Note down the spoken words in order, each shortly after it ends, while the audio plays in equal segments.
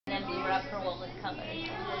Color.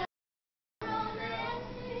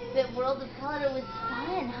 The World of Color was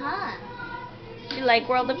fun, huh? Do you like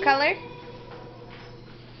World of Color?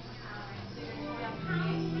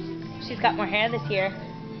 She's got more hair this year.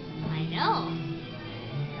 I know.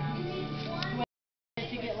 What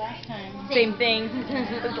did you get last time? Same thing.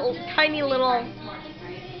 This little, tiny little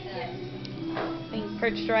thing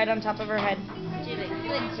perched right on top of her head. Did a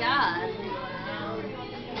good job.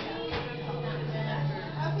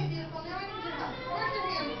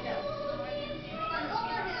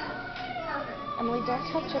 Emily, don't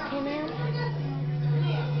touch, okay, ma'am?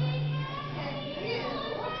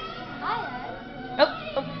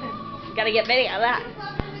 Oh, gotta get video of that.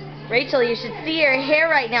 Rachel, you should see your hair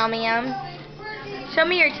right now, ma'am. Show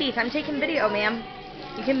me your teeth. I'm taking video, ma'am.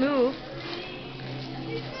 You can move.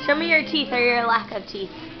 Show me your teeth or your lack of teeth.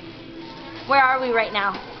 Where are we right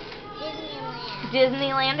now? Disneyland.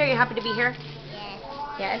 Disneyland? Are you happy to be here? Yes.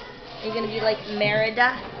 Yes. Are you gonna be like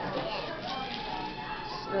Merida? Yes.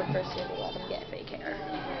 The first year to let him get fake hair.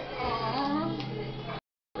 Aww.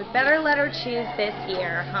 We better let her choose this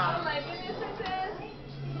year, huh?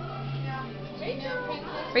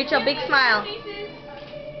 Rachel, big smile. Do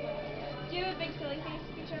you have a big silly face,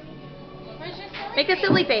 picture me? Where's your silly Make a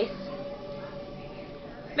silly face.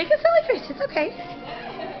 Make a silly face. It's okay.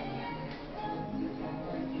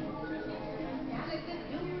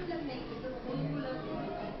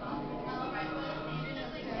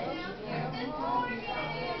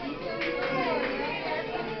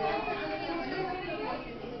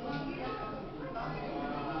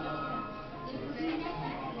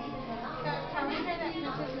 Tell her that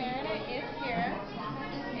Mrs. Merida is here.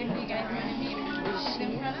 If you guys want to meet her. She's in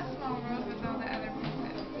front of Small World with all the other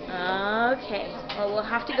princesses. Okay. Well, we'll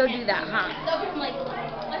have to go do that, huh?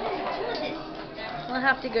 We'll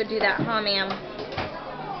have to go do that, huh, ma'am?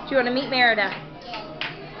 Do you want to meet Merida?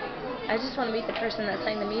 I just want to meet the person that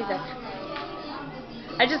sang the music.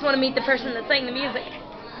 I just want to meet the person that sang the music.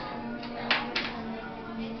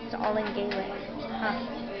 It's all in Gaelic, huh?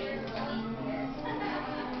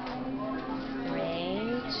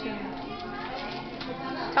 Rachel.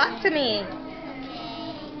 Talk to me.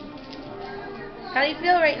 How do you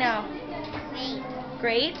feel right now? Great.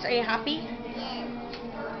 Great? Are you happy? Yes.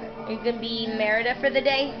 Are you going to be Merida for the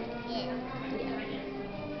day? Yes.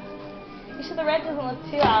 You sure the red doesn't look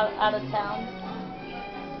too out of town?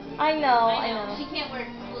 I know. She can't wear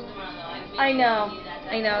school tomorrow though.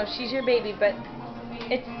 I know. She's your baby, but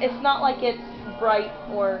it's not like it's bright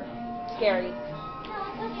or scary. No,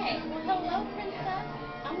 it's okay. Well, hello, princess.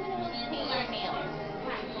 I'm gonna go paint your nails.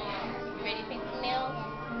 You ready to paint some nails?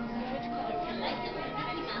 Which color? I like the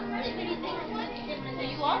Mickey Mouse. What do you think? So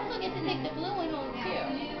you also get to take the blue one home too.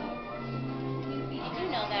 You do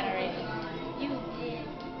know that already. You did.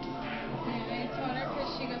 I told her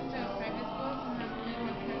because she goes to a private school, so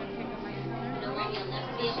her blue was going to pick a light color. No worry, you'll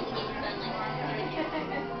never be able to get your done like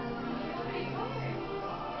that.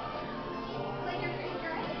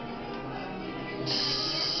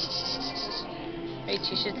 Right,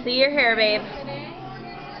 you should see your hair, babe.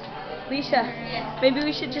 Leisha, maybe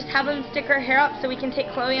we should just have them stick her hair up so we can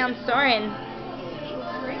take Chloe on Soarin'.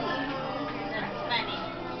 That's funny.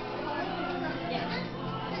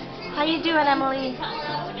 How you doing, Emily?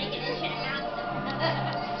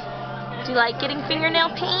 Do you like getting fingernail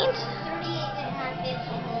paint?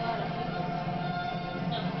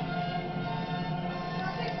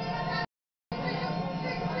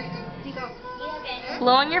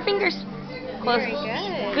 Blow on your fingers. Close. Very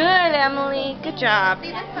good. Good, Emily. Good job.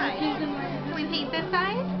 See this side. Can we paint this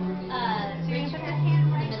side? So you're gonna put this hand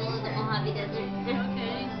in the middle of the Mojave Desert.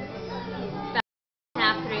 Okay.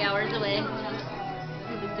 About 3 hours away.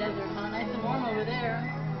 See the desert, huh? Nice and warm over there.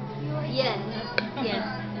 Yes. Yes.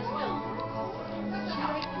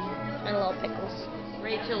 And little pickles.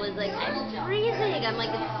 Rachel was like, I'm freezing. I'm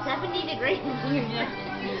like, it's 70 degrees here.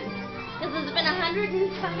 Because it's been 105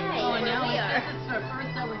 Oh, I where know. we are. This is our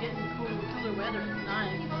first time we're getting cooler weather. It's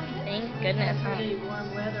nice. Thank goodness, huh? Pretty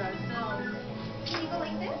warm weather ourselves. Can you go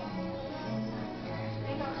like this?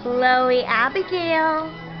 Chloe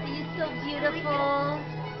Abigail. Are you so beautiful?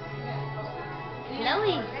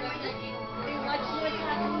 Chloe. Are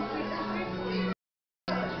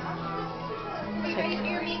you ready for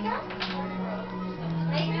your makeup?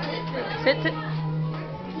 Sit, sit.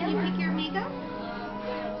 Can you pick your makeup?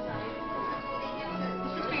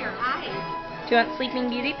 This is for your eyes. Do you want Sleeping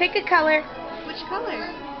Beauty? Pick a color. Which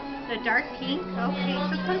color? The dark pink? Okay,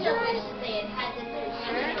 so close your eyes.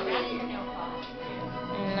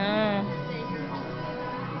 No.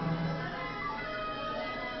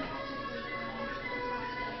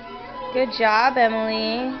 Good job,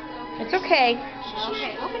 Emily. It's okay.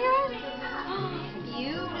 Okay, open your eyes.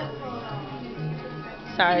 Beautiful.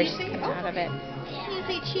 Sorry, she's coming out of it. Can you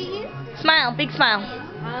say cheese? Smile, big smile.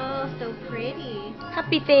 Oh, so pretty.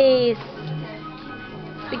 Happy face.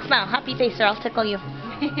 Big smile, happy face, or I'll tickle you.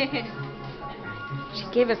 She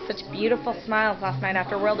gave us such beautiful smiles last night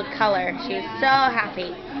after World of Color. She was so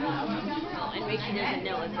happy. Oh, and Rachel doesn't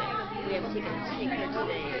know it, but we have tickets to take her to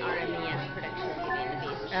the RMES production of Beauty and the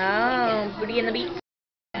Beast. Oh, Beauty and the Beast.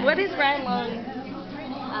 What is Ryan Long?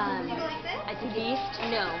 I think Beast?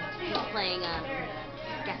 No, he's playing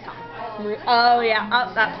Gaston. Oh, yeah.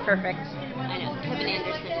 Oh, that's perfect. I know. Kevin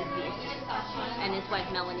Anderson is Beast, and his wife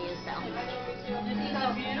Melanie is Belle.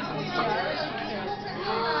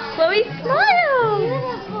 Chloe, smile!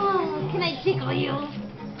 Beautiful. Can I tickle you?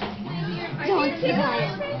 Don't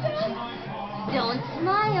smile. Don't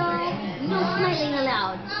smile. No smiling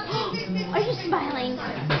allowed. Are you smiling?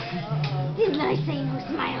 Didn't I say no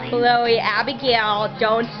smiling? Chloe, Abigail,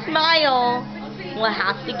 don't smile. We'll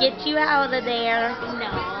have to get you out of there.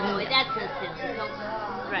 No, that's so silly. Don't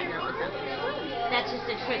threaten her with something. That's just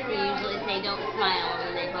a trick we usually say, don't smile,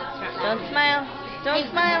 and then they both start laughing. Don't smile. Don't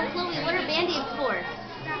smile. Chloe, what are Band-Aids for?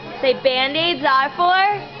 Say Band-Aids are for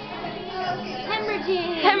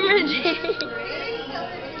Hemorrhaging. hemorrhaging.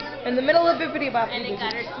 In the middle of Bippity Boppity. And it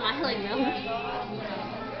got her smiling, though.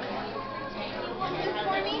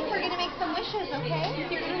 For me, we're going to make some wishes, okay?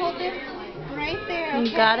 You're going to hold this right there, okay?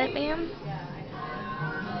 You got it, ma'am?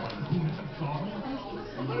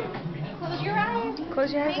 Close your eyes.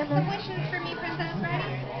 Close your eyes, Make Emily. some wishes for me, princess. Ready?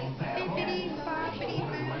 Bippity boppity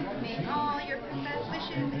boo. May all your princess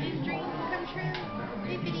wishes and dreams come true.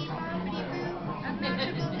 Bippity boppity boo. A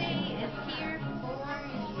magical day is here for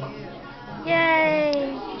you.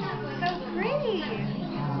 Yay! So pretty.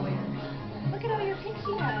 Look at all your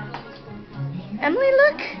pixie dust. Emily,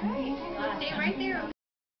 look. Right. Stay right there.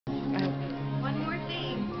 One more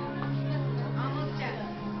thing. Almost done.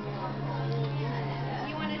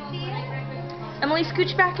 You want to see it? Emily,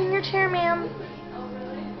 scooch back in your chair, ma'am.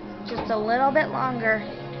 Just a little bit longer.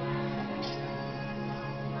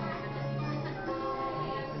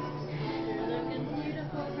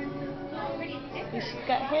 She's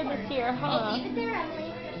got hair this year, huh? Leave it there,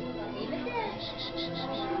 Emily. Leave it there.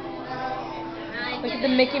 Look at the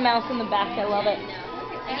Mickey Mouse in the back. I love it.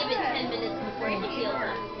 I give it 10 minutes before he peels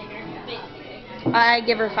up. I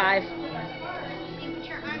give her 5. Put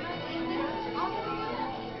your arm up like this.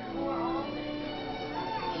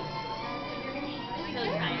 So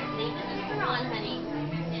tired. Leave the sticker on, honey.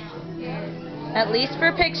 At least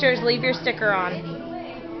for pictures, leave your sticker on.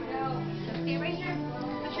 Stay right here.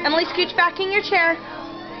 Put your Emily, scooch back in your chair.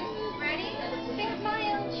 Ready? Big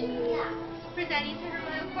smile. Cheese. Presenting to her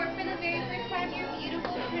royal court for the very first time, your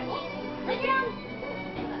beautiful princess.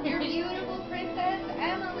 Your beautiful princess,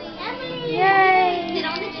 Emily. Emily! Yay! Sit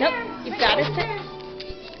on the Nope, chair. you've got to sit.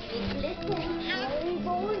 Listen.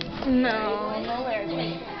 No, no,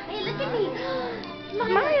 Larry. Hey, look at me.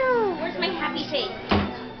 Smile. Where's my happy face?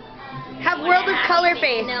 Have World of Color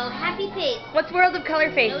face. No, happy face. What's World of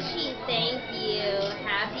Color face? No cheese, thank you.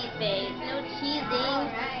 Happy face. No cheesing.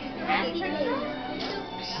 Happy face.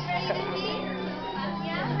 Ready, baby?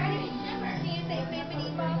 Yeah, ready? Do you say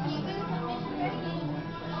bippity boppity boo? Ready?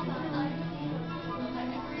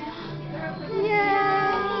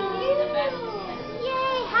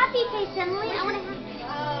 Yay, happy face, Emily. I want to have...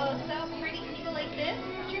 Oh, so pretty. Can you go like this?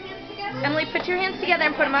 Put your hands together. Emily, put your hands together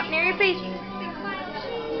and put them up near your face. Big smile.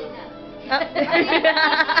 Cheese. Oh.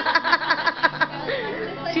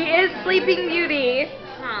 She is Sleeping Beauty.